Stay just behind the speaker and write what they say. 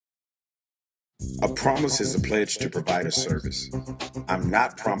A promise is a pledge to provide a service. I'm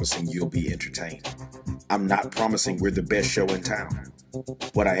not promising you'll be entertained. I'm not promising we're the best show in town.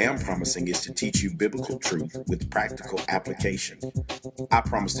 What I am promising is to teach you biblical truth with practical application. I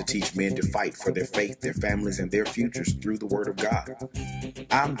promise to teach men to fight for their faith, their families, and their futures through the Word of God.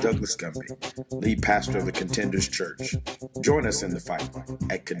 I'm Douglas Gumby, lead pastor of the Contenders Church. Join us in the fight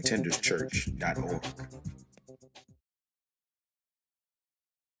at contenderschurch.org.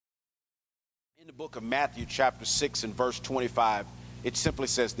 In the book of Matthew, chapter 6 and verse 25, it simply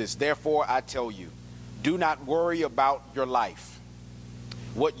says this: "Therefore I tell you, do not worry about your life,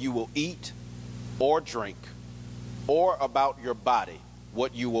 what you will eat or drink, or about your body,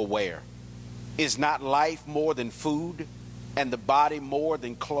 what you will wear. Is not life more than food, and the body more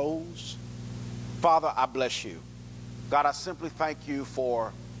than clothes?" Father, I bless you. God, I simply thank you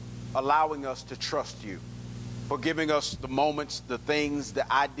for allowing us to trust you, for giving us the moments, the things,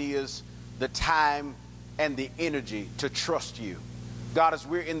 the ideas, the time, and the energy to trust you. God, as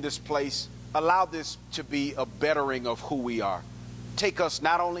we're in this place, allow this to be a bettering of who we are. Take us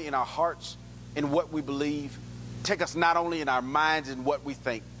not only in our hearts in what we believe, take us not only in our minds in what we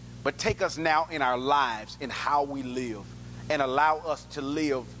think, but take us now in our lives in how we live, and allow us to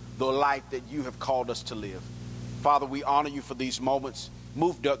live the life that you have called us to live. Father, we honor you for these moments.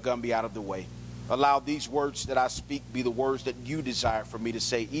 Move Doug Gumby out of the way. Allow these words that I speak be the words that you desire for me to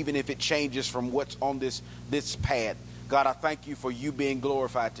say, even if it changes from what's on this pad. God, I thank you for you being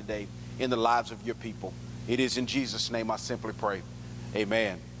glorified today in the lives of your people. It is in Jesus' name I simply pray.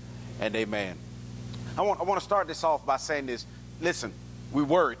 Amen and amen. I want to start this off by saying this. Listen, we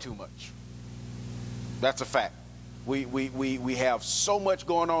worry too much. That's a fact. We have so much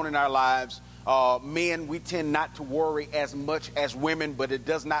going on in our lives. Men, we tend not to worry as much as women, but it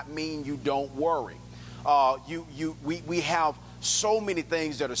does not mean you don't worry. We have so many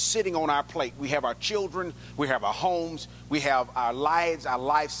things that are sitting on our plate. We have our children, we have our homes, we have our lives, our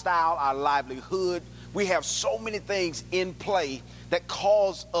lifestyle, our livelihood. We have so many things in play that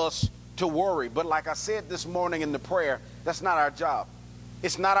cause us to worry. But like I said this morning in the prayer, that's not our job.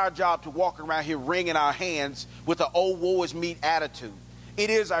 It's not our job to walk around here wringing our hands with an "oh, woe is me" attitude. It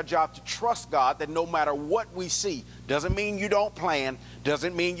is our job to trust God that no matter what we see, doesn't mean you don't plan,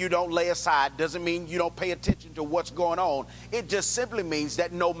 doesn't mean you don't lay aside, doesn't mean you don't pay attention to what's going on. It just simply means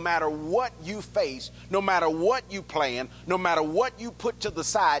that no matter what you face, no matter what you plan, no matter what you put to the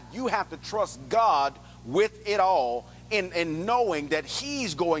side, you have to trust God with it all, in knowing that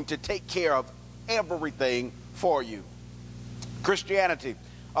he's going to take care of everything for you. Christianity,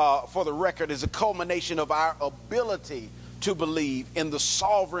 for the record, is a culmination of our ability to believe in the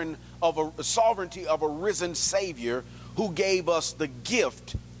sovereignty of a risen Savior who gave us the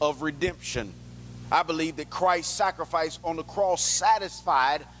gift of redemption. I believe that Christ's sacrifice on the cross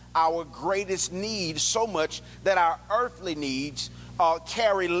satisfied our greatest need so much that our earthly needs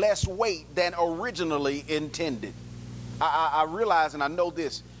carry less weight than originally intended. I realize, and I know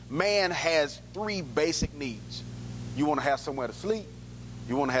this, man has three basic needs. You want to have somewhere to sleep,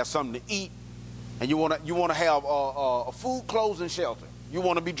 you want to have something to eat, and you want to have a food, clothes, and shelter. You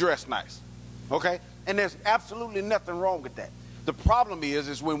want to be dressed nice, okay? And there's absolutely nothing wrong with that. The problem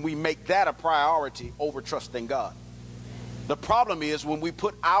is when we make that a priority over trusting God. The problem is when we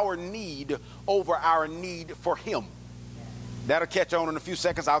put our need over our need for him. That'll catch on in a few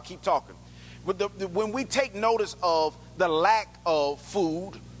seconds. I'll keep talking. But when we take notice of the lack of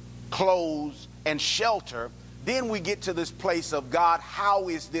food, clothes, and shelter, then we get to this place of, God, how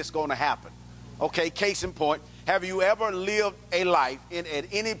is this going to happen? Okay, case in point, have you ever lived a life at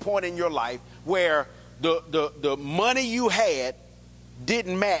any point in your life where the money you had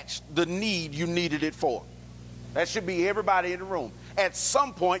didn't match the need you needed it for? That should be everybody in the room. At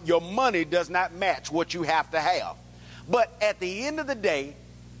some point, your money does not match what you have to have. But at the end of the day,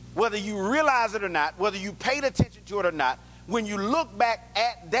 whether you realize it or not, whether you paid attention to it or not, when you look back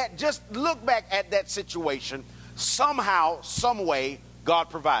at that, just look back at that situation, somehow, some way, God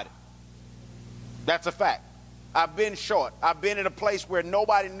provided. That's a fact. I've been short. I've been in a place where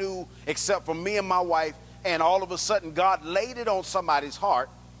nobody knew except for me and my wife, and all of a sudden God laid it on somebody's heart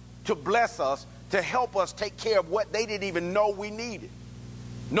to bless us, to help us take care of what they didn't even know we needed.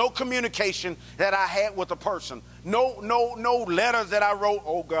 No communication that I had with a person. No letters that I wrote,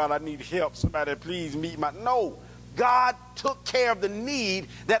 "Oh God, I need help. Somebody please meet my..." No. God took care of the need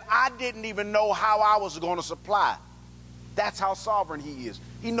that I didn't even know how I was going to supply. That's how sovereign he is.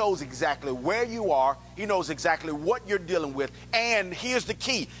 He knows exactly where you are. He knows exactly what you're dealing with. And here's the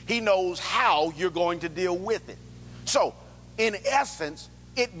key. He knows how you're going to deal with it. So, in essence,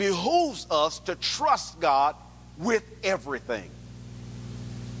 it behooves us to trust God with everything.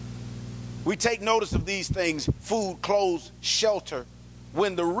 We take notice of these things: food, clothes, shelter,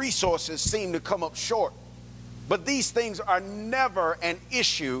 when the resources seem to come up short. But these things are never an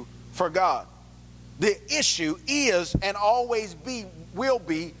issue for God. The issue is and always will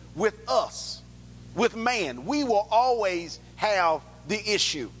be with us, with man. We will always have the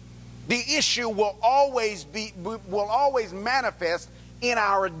issue. The issue will always manifest in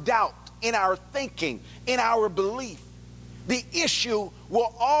our doubt, in our thinking, in our belief. The issue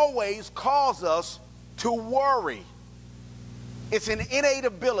will always cause us to worry. It's an innate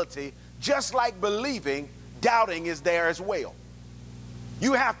ability, just like believing. Doubting is there as well.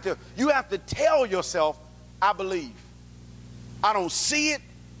 You have to tell yourself, I believe. I don't see it.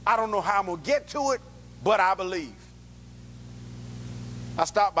 I don't know how I'm going to get to it, but I believe. I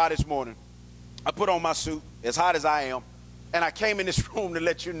stopped by this morning. I put on my suit, as hot as I am, and I came in this room to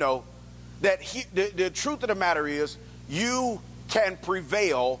let you know that the truth of the matter is, you can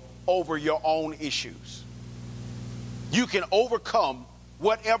prevail over your own issues. You can overcome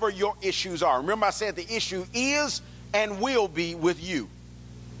whatever your issues are. Remember, I said the issue is and will be with you.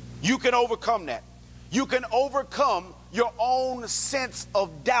 You can overcome that. You can overcome your own sense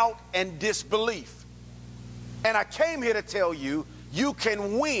of doubt and disbelief. And I came here to tell you, you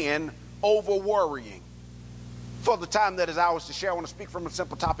can win over worrying. For the time that is ours to share, I want to speak from a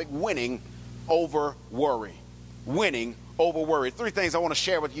simple topic: winning over worry. Winning over worry. 3 things I want to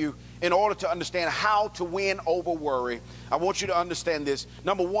share with you in order to understand how to win over worry. I want you to understand this.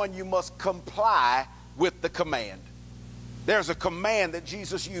 Number 1, you must comply with the command. There's a command that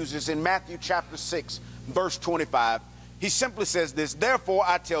Jesus uses in Matthew chapter 6, verse 25. He simply says this: therefore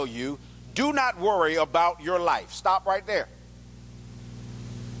I tell you, do not worry about your life. Stop right there.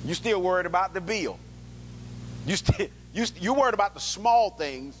 You still worried about the bill. You're worried about the small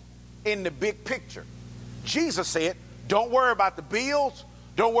things in the big picture. Jesus said, don't worry about the bills.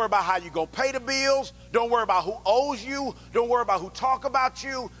 Don't worry about how you're going to pay the bills. Don't worry about who owes you. Don't worry about who talk about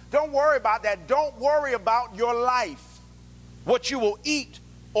you. Don't worry about that. Don't worry about your life, what you will eat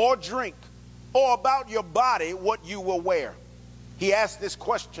or drink, or about your body, what you will wear. He asked this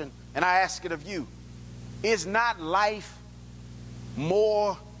question, and I ask it of you. Is not life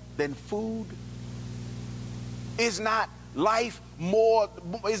more than food? Is not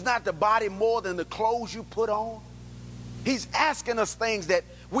the body more than the clothes you put on? He's asking us things that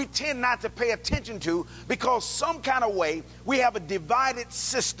we tend not to pay attention to because some kind of way we have a divided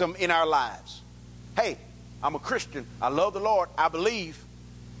system in our lives. Hey, I'm a Christian. I love the Lord. I believe.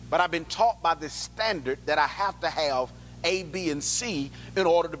 But I've been taught by this standard that I have to have A, B, and C in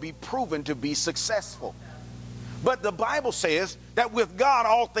order to be proven to be successful. But the Bible says that with God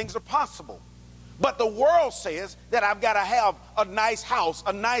all things are possible. But the world says that I've got to have a nice house,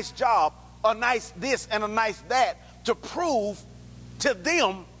 a nice job, a nice this and a nice that to prove to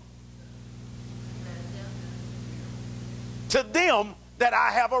them that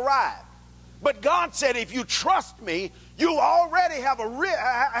I have arrived. But God said, if you trust me, you already have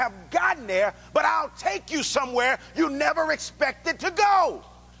gotten there, but I'll take you somewhere you never expected to go.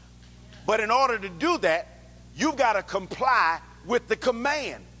 But in order to do that, you've got to comply with the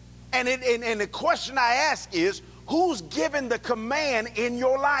command. And the question I ask is, who's giving the command in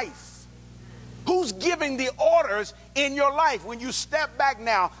your life? Who's giving the orders in your life? When you step back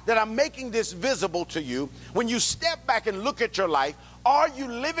now that I'm making this visible to you, when you step back and look at your life, are you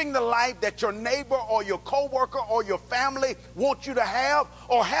living the life that your neighbor or your coworker or your family want you to have?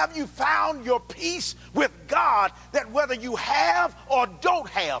 Or have you found your peace with God, that whether you have or don't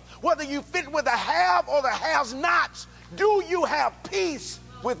have, whether you fit with the have or the has-nots, do you have peace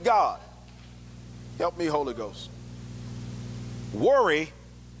with God? Help me, Holy Ghost. Worry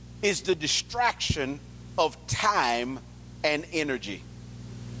is the distraction of time and energy.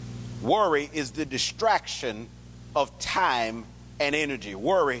 Worry is the distraction of time and energy.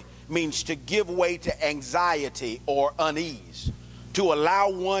 Worry means to give way to anxiety or unease, to allow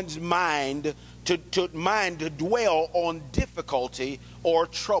one's mind to dwell on difficulty or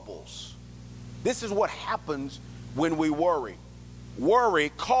troubles. This is what happens when we worry. Worry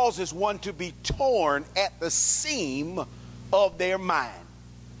causes one to be torn at the seam of their mind.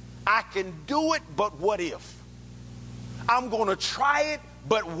 I can do it, but what if? I'm going to try it,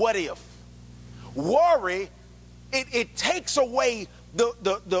 but what if? Worry, it takes away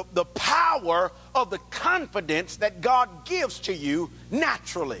the power of the confidence that God gives to you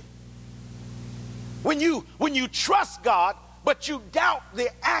naturally. When you trust God, but you doubt the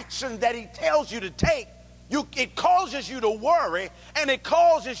action that he tells you to take, it causes you to worry, and it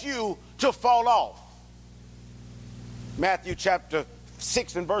causes you to fall off. Matthew chapter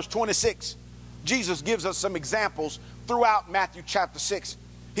 6 and verse 26. Jesus gives us some examples throughout Matthew chapter 6.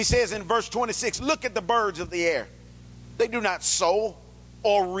 He says in verse 26, look at the birds of the air. They do not sow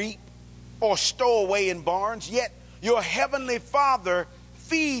or reap or stow away in barns, yet your heavenly Father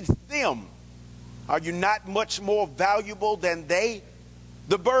feeds them. Are you not much more valuable than they?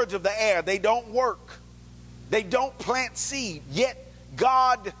 The birds of the air, they don't work. They don't plant seed, yet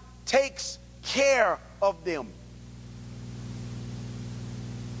God takes care of them.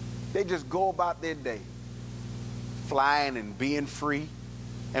 They just go about their day, flying and being free.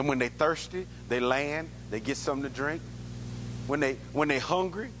 And when they're thirsty, they land, they get something to drink. When they're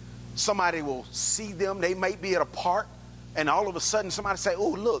hungry, somebody will see them. They might be at a park, and all of a sudden somebody say, oh,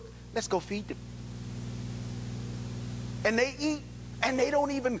 look, let's go feed them. And they eat, and they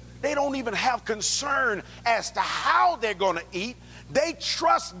don't even have concern as to how they're going to eat. They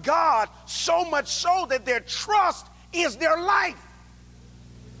trust God so much so that their trust is their life.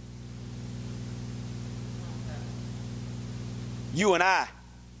 You and I,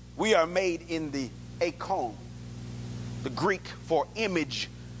 we are made in the icon, the Greek for image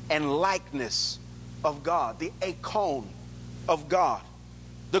and likeness of God, the icon of God.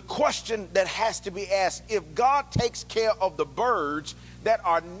 The question that has to be asked, if God takes care of the birds that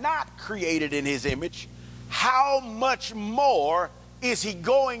are not created in his image, how much more is he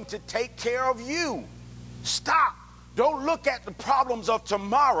going to take care of you? Stop. Don't look at the problems of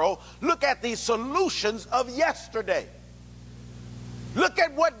tomorrow. Look at the solutions of yesterday. Look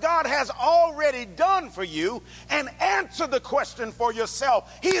at what God has already done for you and answer the question for yourself.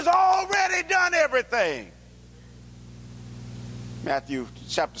 He's already done everything. Matthew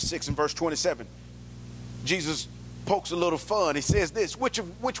chapter 6 and verse 27. Jesus pokes a little fun. He says this, which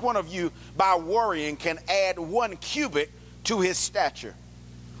one of you by worrying can add 1 cubit to his stature?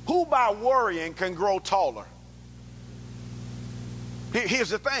 Who by worrying can grow taller? Here's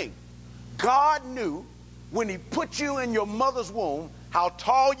the thing. God knew when he put you in your mother's womb how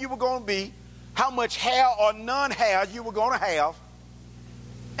tall you were going to be, how much hair or none hair you were going to have,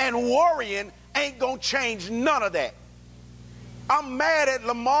 and worrying ain't going to change none of that. I'm mad at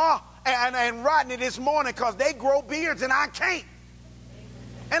Lamar and Rodney this morning because they grow beards and I can't.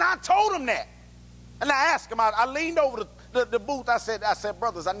 And I told them that. And I asked them, I leaned over the booth, I said,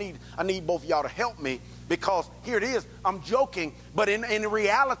 brothers, I need both of y'all to help me because here it is, I'm joking, but in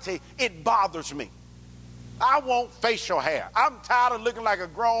reality, it bothers me. I want facial hair. I'm tired of looking like a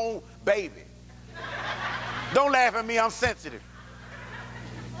grown baby. Don't laugh at me, I'm sensitive.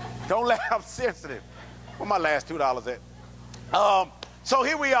 Don't laugh, I'm sensitive. Where my last $2 at? So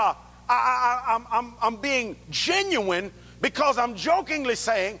here we are. I'm being genuine because I'm jokingly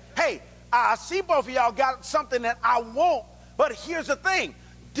saying, hey, I see both of y'all got something that I want, but here's the thing.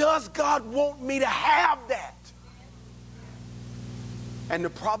 Does God want me to have that? And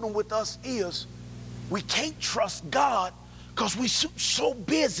the problem with us is we can't trust God because we're so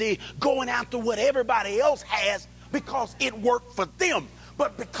busy going after what everybody else has because it worked for them.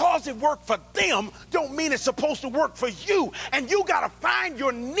 But because it worked for them don't mean it's supposed to work for you. And you got to find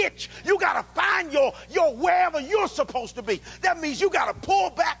your niche. You got to find your wherever you're supposed to be. That means you got to pull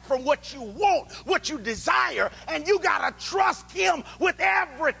back from what you want, what you desire, and you got to trust him with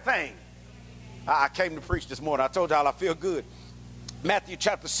everything. I came to preach this morning. I told y'all I feel good. Matthew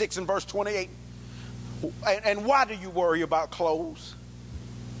chapter 6 and verse 28. And why do you worry about clothes?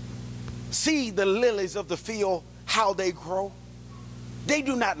 See the lilies of the field, how they grow. They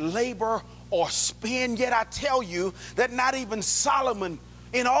do not labor or spin, yet I tell you that not even Solomon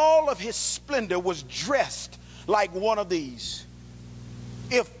in all of his splendor was dressed like one of these.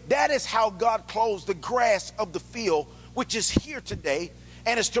 If that is how God clothes the grass of the field, which is here today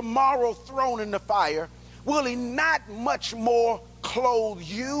and is tomorrow thrown in the fire, will he not much more clothe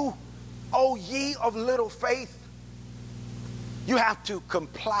you, O ye of little faith? You have to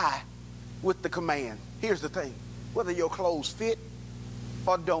comply with the command. Here's the thing. Whether your clothes fit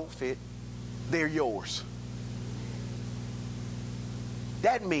or don't fit, they're yours.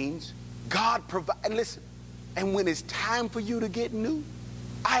 That means God provides. And listen, and when it's time for you to get new,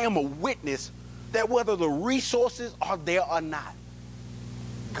 I am a witness that whether the resources are there or not,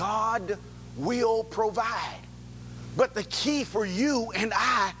 God will provide. But the key for you and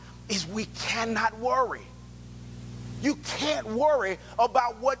I is we cannot worry. You can't worry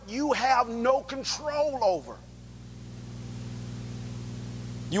about what you have no control over.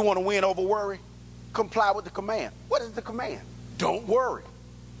 You want to win over worry? Comply with the command. What is the command? Don't worry.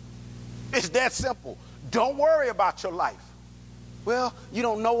 It's that simple. Don't worry about your life. Well, you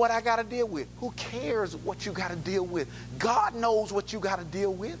don't know what I got to deal with. Who cares what you got to deal with? God knows what you got to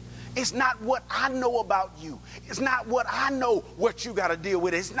deal with. It's not what I know about you. It's not what I know what you got to deal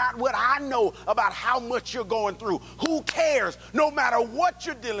with. It's not what I know about how much you're going through. Who cares? No matter what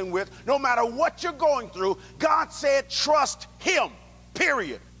you're dealing with, no matter what you're going through, God said trust him,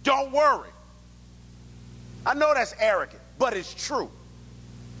 period. Don't worry. I know that's arrogant, but it's true.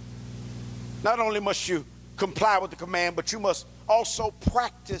 Not only must you comply with the command, but you must also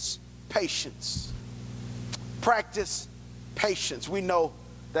practice patience. Practice patience. We know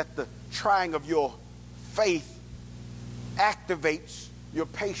that the trying of your faith activates your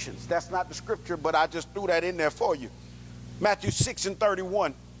patience. That's not the scripture, but I just threw that in there for you. Matthew 6 and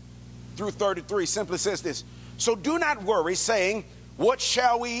 31 through 33 simply says this: so do not worry, saying, what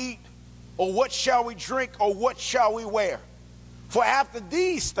shall we eat? Or what shall we drink? Or what shall we wear? For after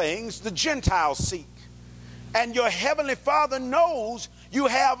these things the Gentiles seek. And your heavenly Father knows you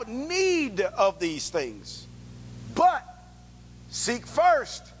have need of these things. But seek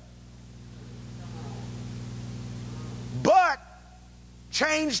first. But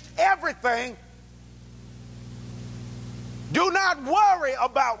changed everything. Do not worry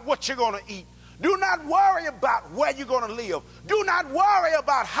about what you're going to eat. Do not worry about where you're going to live. Do not worry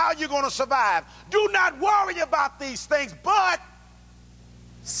about how you're going to survive. Do not worry about these things, but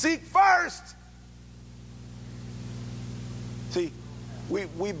seek first. See,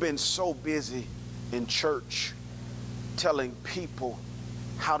 we've been so busy in church telling people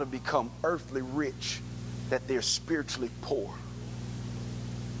how to become earthly rich that they're spiritually poor.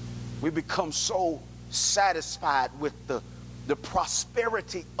 We become so satisfied with the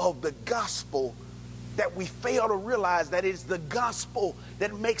prosperity of the gospel that we fail to realize that it's the gospel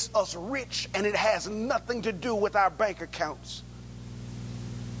that makes us rich, and it has nothing to do with our bank accounts.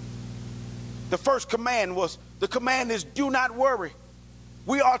 The first command was, the command is do not worry.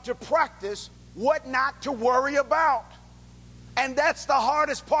 We are to practice what not to worry about. And that's the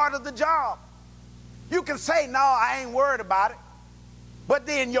hardest part of the job. You can say, no, I ain't worried about it. But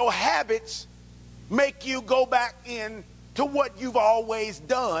then your habits make you go back in to what you've always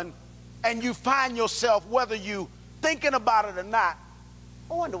done, and you find yourself, whether you thinking about it or not,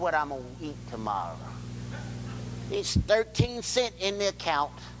 I wonder what I'm going to eat tomorrow. It's 13 cents in the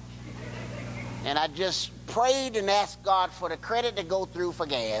account, and I just prayed and asked God for the credit to go through for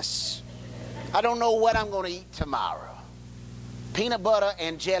gas. I don't know what I'm going to eat tomorrow. Peanut butter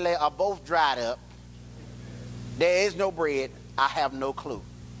and jelly are both dried up. There is no bread. I have no clue.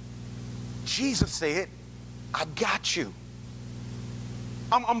 Jesus said, I got you.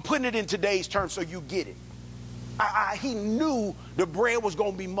 I'm putting it in today's terms so you get it. He knew the bread was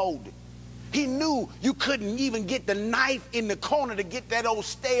going to be molded. He knew you couldn't even get the knife in the corner to get that old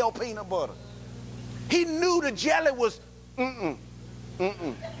stale peanut butter. He knew the jelly was,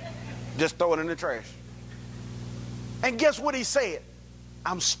 just throw it in the trash. And guess what he said?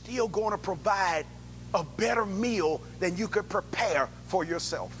 I'm still going to provide a better meal than you could prepare for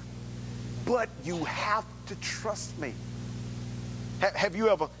yourself. But you have to trust me. Have you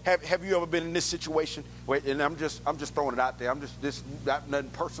ever been in this situation where, and I'm just throwing it out there, not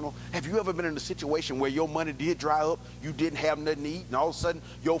nothing personal. Have you ever been in a situation where your money did dry up, you didn't have nothing to eat, and all of a sudden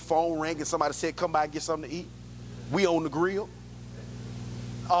your phone rang and somebody said, come by and get something to eat? We on the grill.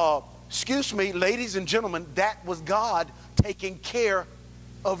 Excuse me, ladies and gentlemen, that was God taking care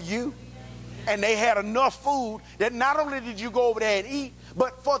of you. And they had enough food that not only did you go over there and eat,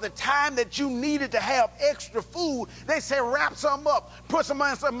 but for the time that you needed to have extra food, they said wrap some up, put some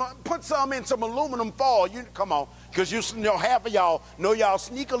in some aluminum foil. Come on, because you know half of y'all know y'all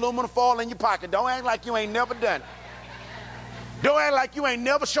sneak aluminum foil in your pocket. Don't act like you ain't never done it. Don't act like you ain't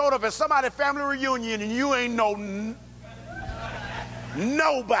never showed up at somebody's family reunion and you ain't know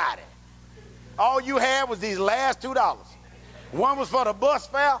nobody. All you had was these last $2. One was for the bus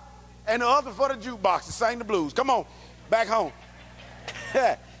fare, and the other for the jukebox to sing the blues. Come on, back home.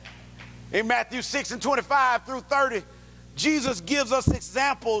 In Matthew 6 and 25 through 30, Jesus gives us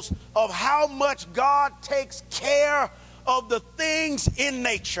examples of how much God takes care of the things in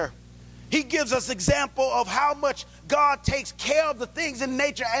nature. He gives us example of how much God takes care of the things in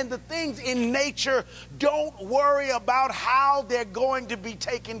nature, and the things in nature don't worry about how they're going to be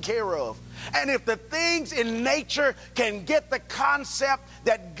taken care of. And if the things in nature can get the concept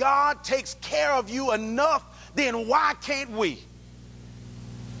that God takes care of you enough, then why can't we?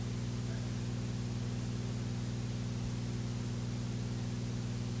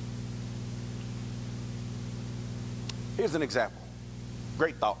 Here's an example.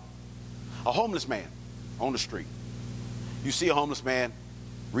 Great thought. A homeless man on the street. You see a homeless man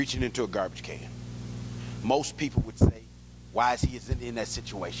reaching into a garbage can. Most people would say, why is he in that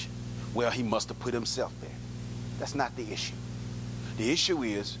situation? Well, he must have put himself there. That's not the issue. The issue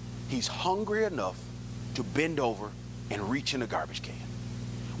is He's hungry enough to bend over and reach in the garbage can.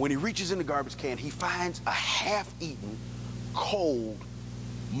 When he reaches in the garbage can, he finds a half-eaten, cold,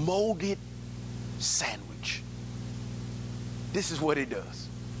 molded sandwich. This is what he does.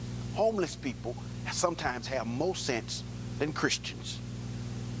 Homeless people sometimes have more sense than Christians.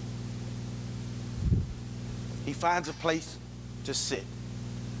 He finds a place to sit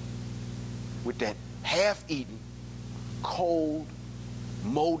with that half-eaten, cold,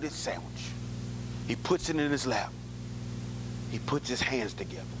 molded sandwich. He puts it in his lap. He puts his hands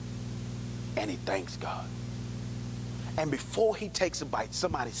together and he thanks God. And before he takes a bite,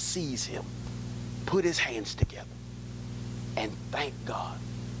 somebody sees him put his hands together and thank God.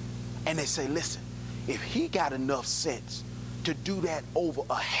 And they say, listen, if he got enough sense to do that over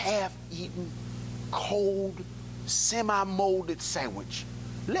a half-eaten, cold, semi-molded sandwich,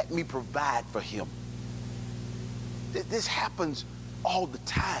 let me provide for him. This happens all the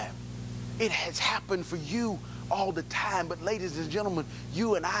time. It has happened for you all the time. But ladies and gentlemen,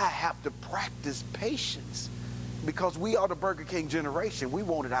 you and I have to practice patience because we are the Burger King generation. We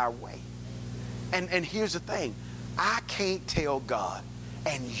want it our way. And here's the thing. I can't tell God,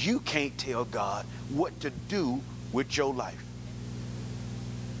 and you can't tell God what to do with your life.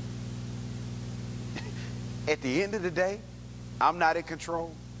 At the end of the day, I'm not in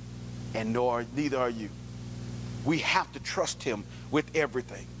control, and neither are you. We have to trust him with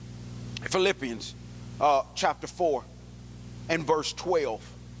everything. Philippians chapter 4 and verse 12.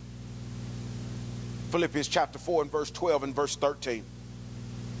 Philippians chapter 4 and verse 12 and verse 13.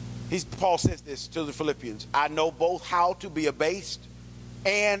 Paul says this to the Philippians. I know both how to be abased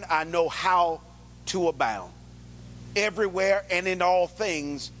and I know how to abound. Everywhere and in all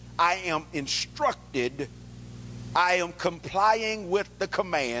things I am instructed. I am complying with the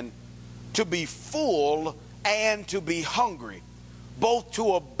command to be full and to be hungry, both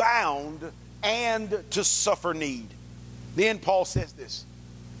to abound and to suffer need. Then Paul says this,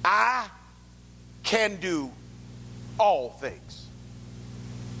 I can do all things.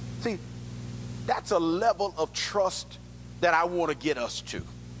 See, that's a level of trust that I want to get us to.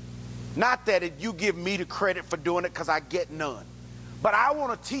 Not that you give me the credit for doing it because I get none. But I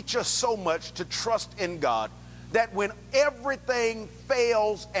want to teach us so much to trust in God that when everything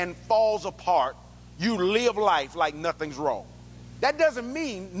fails and falls apart, you live life like nothing's wrong. That doesn't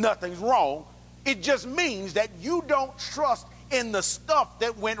mean nothing's wrong. It just means that you don't trust in the stuff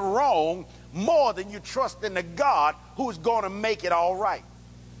that went wrong more than you trust in the God who's going to make it all right.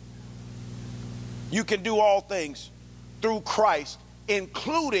 You can do all things through Christ,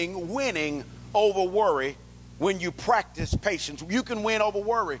 including winning over worry when you practice patience. You can win over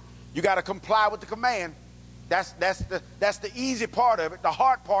worry. You got to comply with the command. That's the easy part of it. The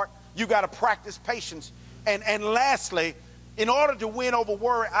hard part, you got to practice patience. And lastly, in order to win over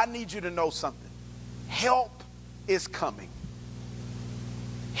worry, I need you to know something. Help is coming.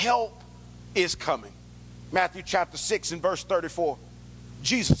 Help is coming. Matthew chapter 6 and verse 34.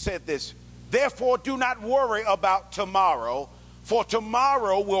 Jesus said this, therefore do not worry about tomorrow, for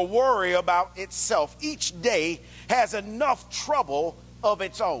tomorrow will worry about itself. Each day has enough trouble of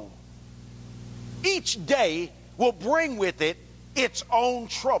its own. Each day will bring with it its own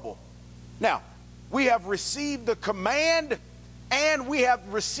trouble. Now, we have received the command and we have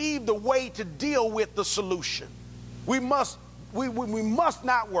received the way to deal with the solution. We must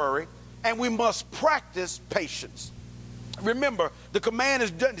not worry, and we must practice patience. Remember, the command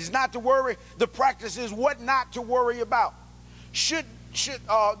is not to worry. The practice is what not to worry about.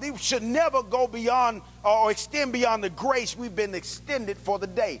 They should never go beyond or extend beyond the grace we've been extended for the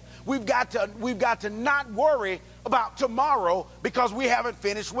day. We've got to not worry about tomorrow because we haven't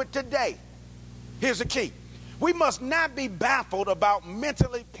finished with today. Here's the key. We must not be baffled about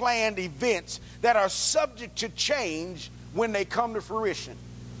mentally planned events that are subject to change when they come to fruition.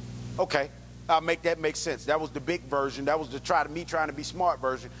 Okay, I'll make that make sense. That was the big version. That was me trying to be smart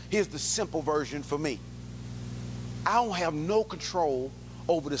version. Here's the simple version for me. I don't have no control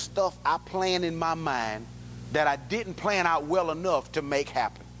over the stuff I plan in my mind that I didn't plan out well enough to make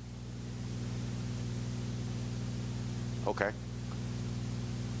happen. Okay.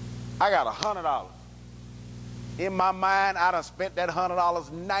 I got $100. In my mind, I done spent that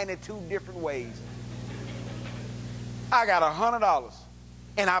 $100 92 different ways. I got $100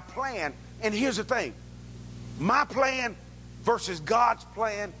 and I plan. And here's the thing. My plan versus God's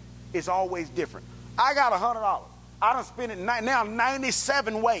plan is always different. I got $100. I done spent it now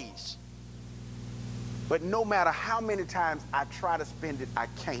 97 ways. But no matter how many times I try to spend it, I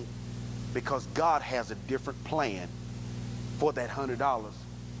can't, because God has a different plan for that $100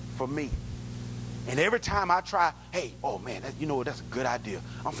 for me. And every time I try, hey, oh man, you know what, that's a good idea.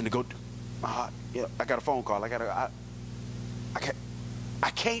 I'm finna go, yeah, I got a phone call. I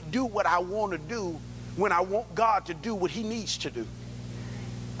can't do what I want to do when I want God to do what he needs to do.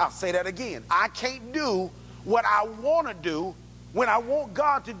 I'll say that again. I can't do what I want to do when I want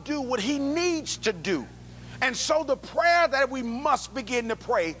God to do what he needs to do. And so the prayer that we must begin to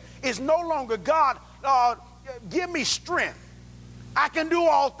pray is no longer, God, give me strength. I can do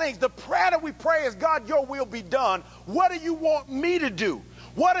all things. The prayer that we pray is, God, your will be done. What do you want me to do?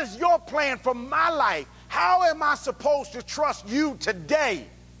 What is your plan for my life? How am I supposed to trust you today?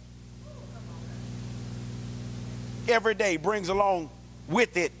 Every day brings along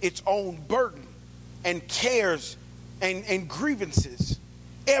with it its own burden and cares and grievances.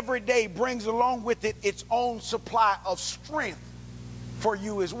 Every day brings along with it its own supply of strength for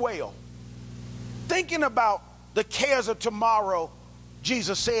you as well. Thinking about the cares of tomorrow,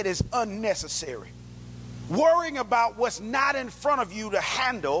 Jesus said, is unnecessary. Worrying about what's not in front of you to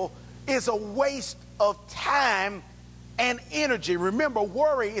handle is a waste of time and energy. Remember,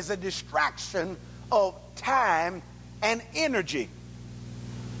 worry is a distraction of time and energy.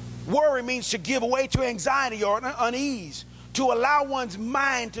 Worry means to give way to anxiety or unease, to allow one's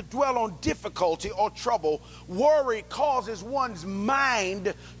mind to dwell on difficulty or trouble. Worry causes one's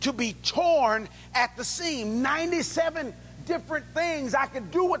mind to be torn at the seam. 97 different things I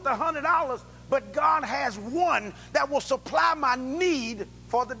could do with the $100, but God has one that will supply my need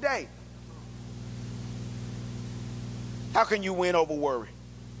for the day. How can you win over worry?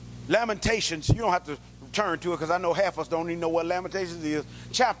 Lamentations, you don't have to turn to it because I know half of us don't even know what Lamentations is.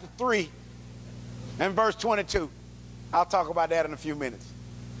 Chapter 3 and verse 22. I'll talk about that in a few minutes.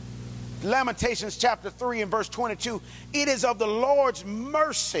 Lamentations chapter 3 and verse 22. It is of the Lord's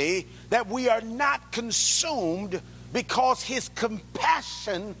mercy that we are not consumed, because his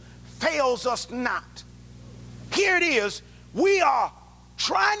compassion fails us not. Here it is. We are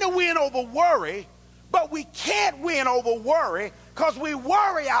trying to win over worry, but we can't win over worry because we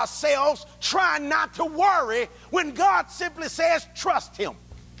worry ourselves trying not to worry when God simply says, trust him.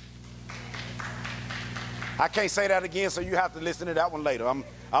 I can't say that again, so you have to listen to that one later.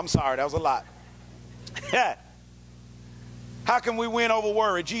 I'm sorry, that was a lot. How can we win over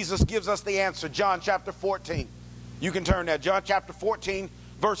worry? Jesus gives us the answer. John chapter 14. You can turn there. John chapter 14,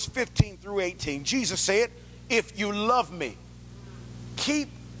 verse 15 through 18. Jesus said, if you love me, keep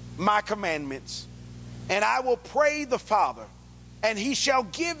my commandments, and I will pray the Father, and he shall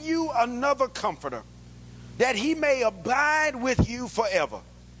give you another comforter, that he may abide with you forever.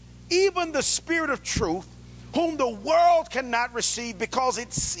 Even the Spirit of truth, whom the world cannot receive, because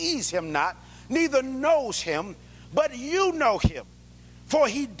it sees him not, neither knows him, but you know him, for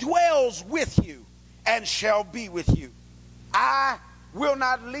he dwells with you and shall be with you. I will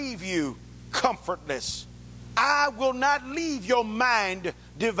not leave you comfortless. I will not leave your mind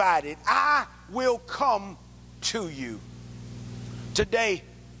divided. I will come to you. Today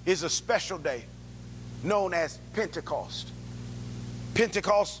is a special day known as Pentecost.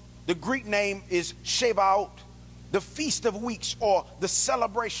 Pentecost, the Greek name is Shavuot, the Feast of Weeks, or the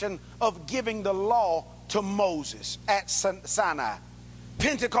celebration of giving the law to Moses at Sinai.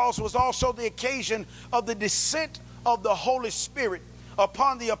 Pentecost was also the occasion of the descent of the Holy Spirit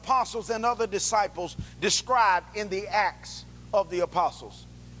upon the apostles and other disciples described in the Acts of the Apostles.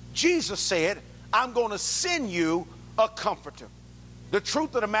 Jesus said, I'm going to send you a comforter. The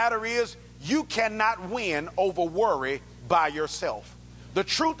truth of the matter is, you cannot win over worry by yourself. The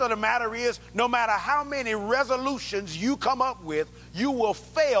truth of the matter is, no matter how many resolutions you come up with, you will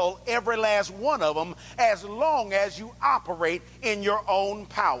fail every last one of them as long as you operate in your own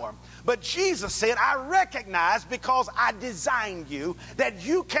power. But Jesus said, I recognize, because I designed you, that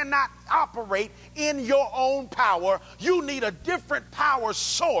you cannot operate in your own power. You need a different power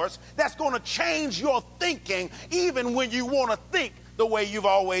source that's going to change your thinking even when you want to think the way you've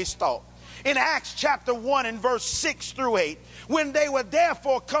always thought. In Acts chapter 1 and verse 6 through 8, when they were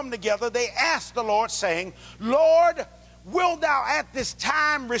therefore come together, they asked the Lord, saying, Lord, wilt thou at this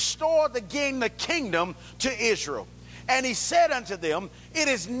time restore again the kingdom to Israel? And he said unto them, it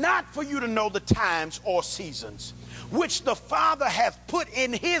is not for you to know the times or seasons, which the Father hath put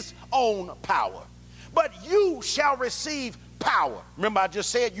in his own power, but you shall receive power. Remember, I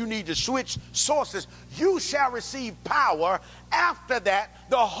just said you need to switch sources. You shall receive power. After that,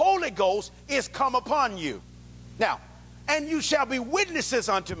 the Holy Ghost is come upon you. Now, and you shall be witnesses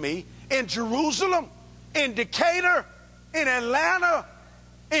unto me in Jerusalem, in Decatur, in Atlanta,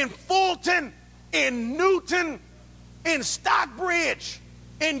 in Fulton, in Newton, in Stockbridge,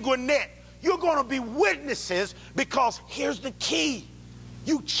 in Gwinnett. You're going to be witnesses, because here's the key.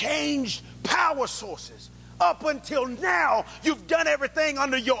 You changed power sources. Up until now, you've done everything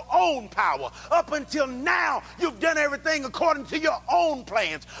under your own power. Up until now, you've done everything according to your own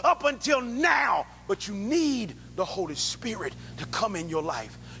plans. Up until now, but you need the Holy Spirit to come in your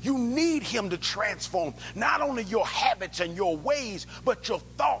life. You need him to transform not only your habits and your ways, but your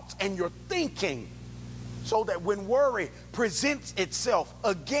thoughts and your thinking, so that when worry presents itself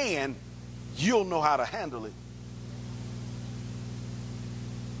again, you'll know how to handle it.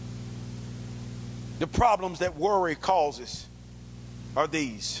 The problems that worry causes are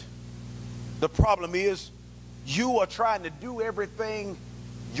these. The problem is you are trying to do everything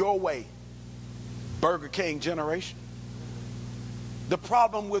your way. Burger King generation. The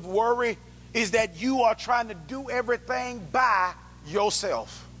problem with worry is that you are trying to do everything by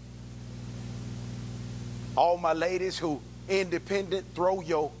yourself. All my ladies who independent, throw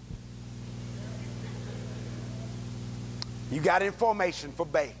yo. You got information for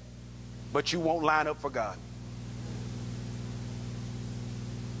Bay, but you won't line up for God.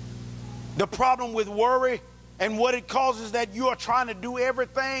 The problem with worry and what it causes is that you are trying to do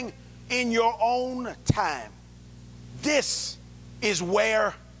everything in your own time. This is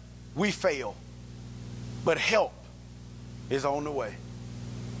where we fail. But help is on the way.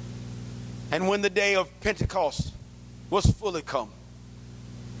 And when the day of Pentecost was fully come,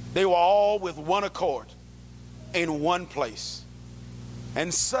 they were all with one accord in one place.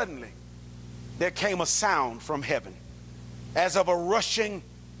 And suddenly there came a sound from heaven as of a rushing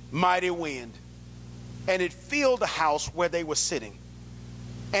mighty wind, and it filled the house where they were sitting.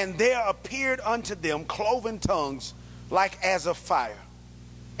 And there appeared unto them cloven tongues like as of fire,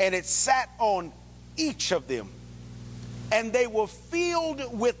 and it sat on each of them. And they were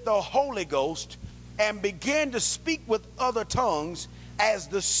filled with the Holy Ghost and began to speak with other tongues as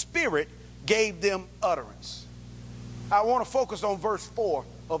the Spirit gave them utterance. I want to focus on verse 4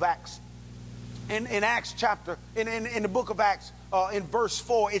 of Acts. In Acts chapter, in the book of Acts, in verse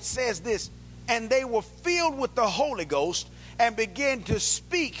 4, it says this: and they were filled with the Holy Ghost and began to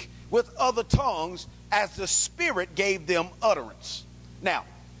speak with other tongues as the Spirit gave them utterance. Now,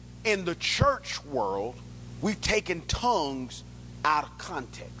 in the church world, we've taken tongues out of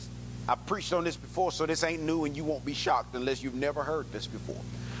context. I preached on this before, so this ain't new and you won't be shocked unless you've never heard this before.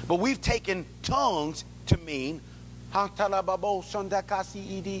 But we've taken tongues to mean or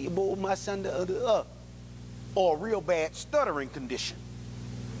a real bad stuttering condition.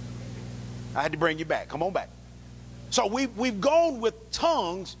 I had to bring you back. Come on back. So we've gone with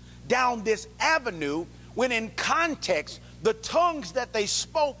tongues down this avenue when in context, the tongues that they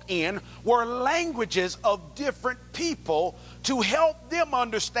spoke in were languages of different people to help them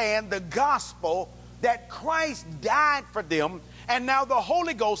understand the gospel that Christ died for them. And now the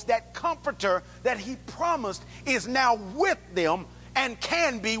Holy Ghost, that comforter that he promised, is now with them and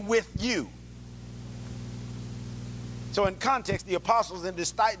can be with you. So in context, the apostles and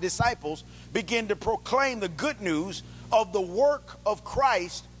disciples begin to proclaim the good news of the work of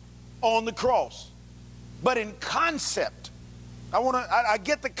Christ on the cross. But in concept, I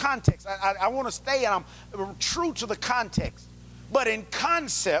get the context. I want to stay, and I'm true to the context. But in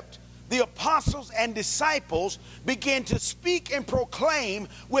concept, the apostles and disciples begin to speak and proclaim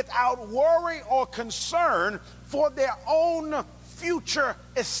without worry or concern for their own future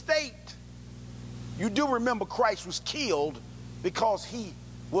estate. You do remember Christ was killed because he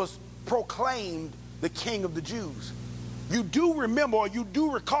was proclaimed the King of the Jews. You do remember, or you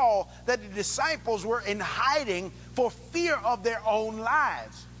do recall, that the disciples were in hiding for fear of their own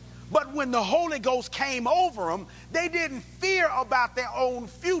lives. But when the Holy Ghost came over them, they didn't fear about their own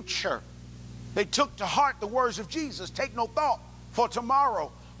future. They took to heart the words of Jesus. Take no thought for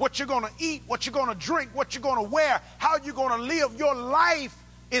tomorrow. What you're going to eat, what you're going to drink, what you're going to wear, how you're going to live. Your life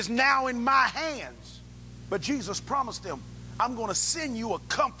is now in my hands. But Jesus promised them, I'm going to send you a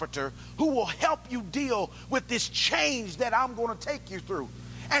comforter who will help you deal with this change that I'm going to take you through.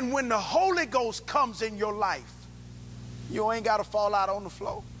 And when the Holy Ghost comes in your life, you ain't got to fall out on the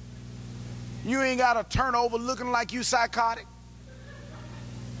floor. You ain't got to turn over looking like you psychotic.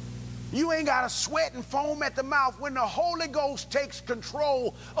 You ain't got to sweat and foam at the mouth. When the Holy Ghost takes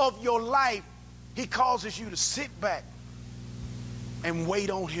control of your life, he causes you to sit back and wait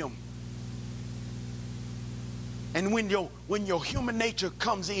on him. And when your human nature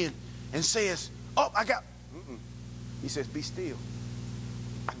comes in and says, oh, he says, be still.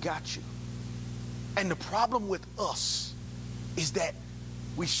 I got you. And the problem with us is that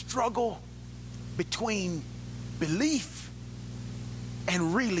we struggle between belief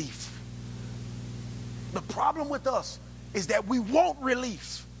and relief. The problem with us is that we want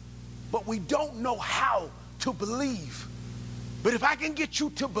relief, but we don't know how to believe. But if I can get you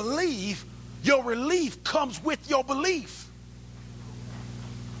to believe, your relief comes with your belief.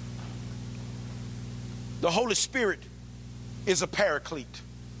 The Holy Spirit is a paraclete.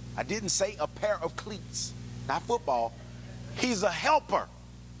 I didn't say a pair of cleats, not football. He's a helper.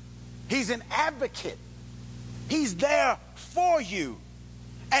 He's an advocate. He's there for you.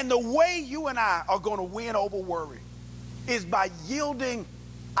 And the way you and I are going to win over worry is by yielding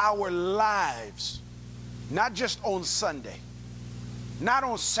our lives, not just on Sunday, not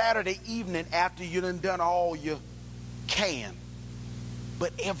on Saturday evening after you done all you can,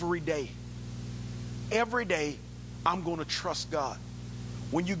 but every day. Every day, I'm going to trust God.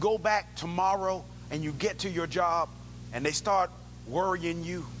 When you go back tomorrow and you get to your job and they start worrying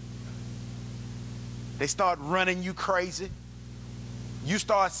you, they start running you crazy, you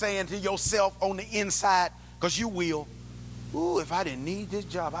start saying to yourself on the inside, because you will, ooh, if I didn't need this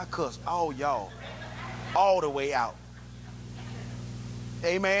job, I cuss all y'all all the way out.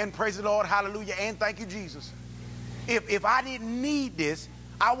 Amen. Praise the Lord. Hallelujah. And thank you, Jesus. If I didn't need this,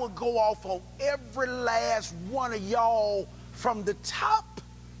 I would go off on every last one of y'all from the top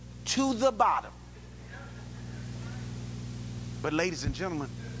to the bottom. But ladies and gentlemen,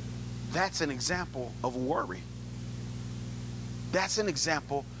 that's an example of worry. That's an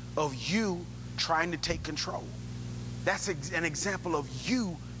example of you trying to take control. That's an example of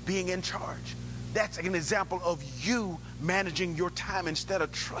you being in charge. That's an example of you managing your time instead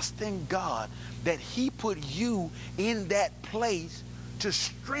of trusting God that He put you in that place to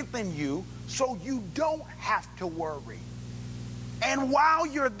strengthen you so you don't have to worry. And while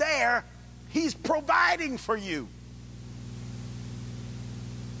you're there, He's providing for you.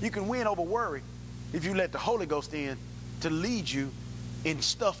 You can win over worry if you let the Holy Ghost in to lead you in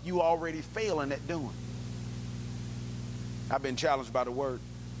stuff you already failing at doing. I've been challenged by the word.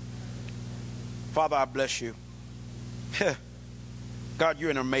 Father, I bless you. God,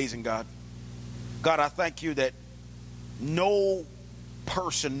 you're an amazing God. God, I thank you that no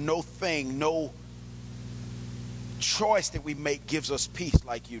person, no thing, no choice that we make gives us peace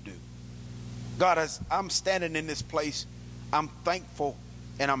like you do. God, as I'm standing in this place, I'm thankful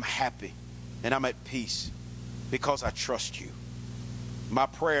and I'm happy and I'm at peace because I trust you. My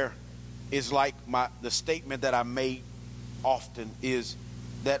prayer is like the statement that I made often is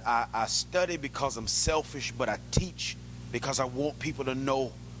that I study because I'm selfish, but I teach because I want people to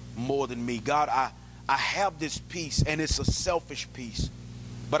know more than me. God, I have this peace, and it's a selfish peace.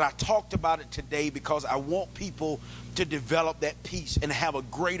 But I talked about it today because I want people to develop that peace and have a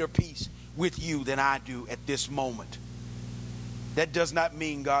greater peace with you than I do at this moment. That does not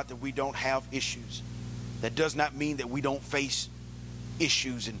mean, God, that we don't have issues. That does not mean that we don't face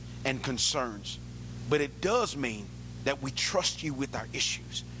issues and concerns. But it does mean that we trust you with our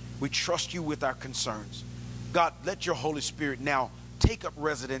issues. We trust you with our concerns. God, let your Holy Spirit now take up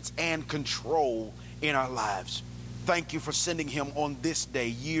residence and control in our lives. Thank you for sending him on this day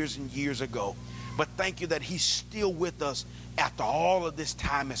years and years ago. But thank you that he's still with us after all of this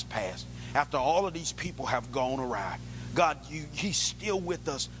time has passed, after all of these people have gone awry. God, he's still with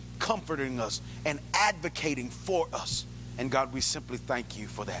us, comforting us and advocating for us. And God, we simply thank you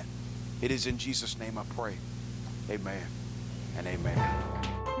for that. It is in Jesus' name I pray. Amen and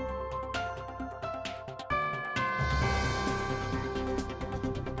amen.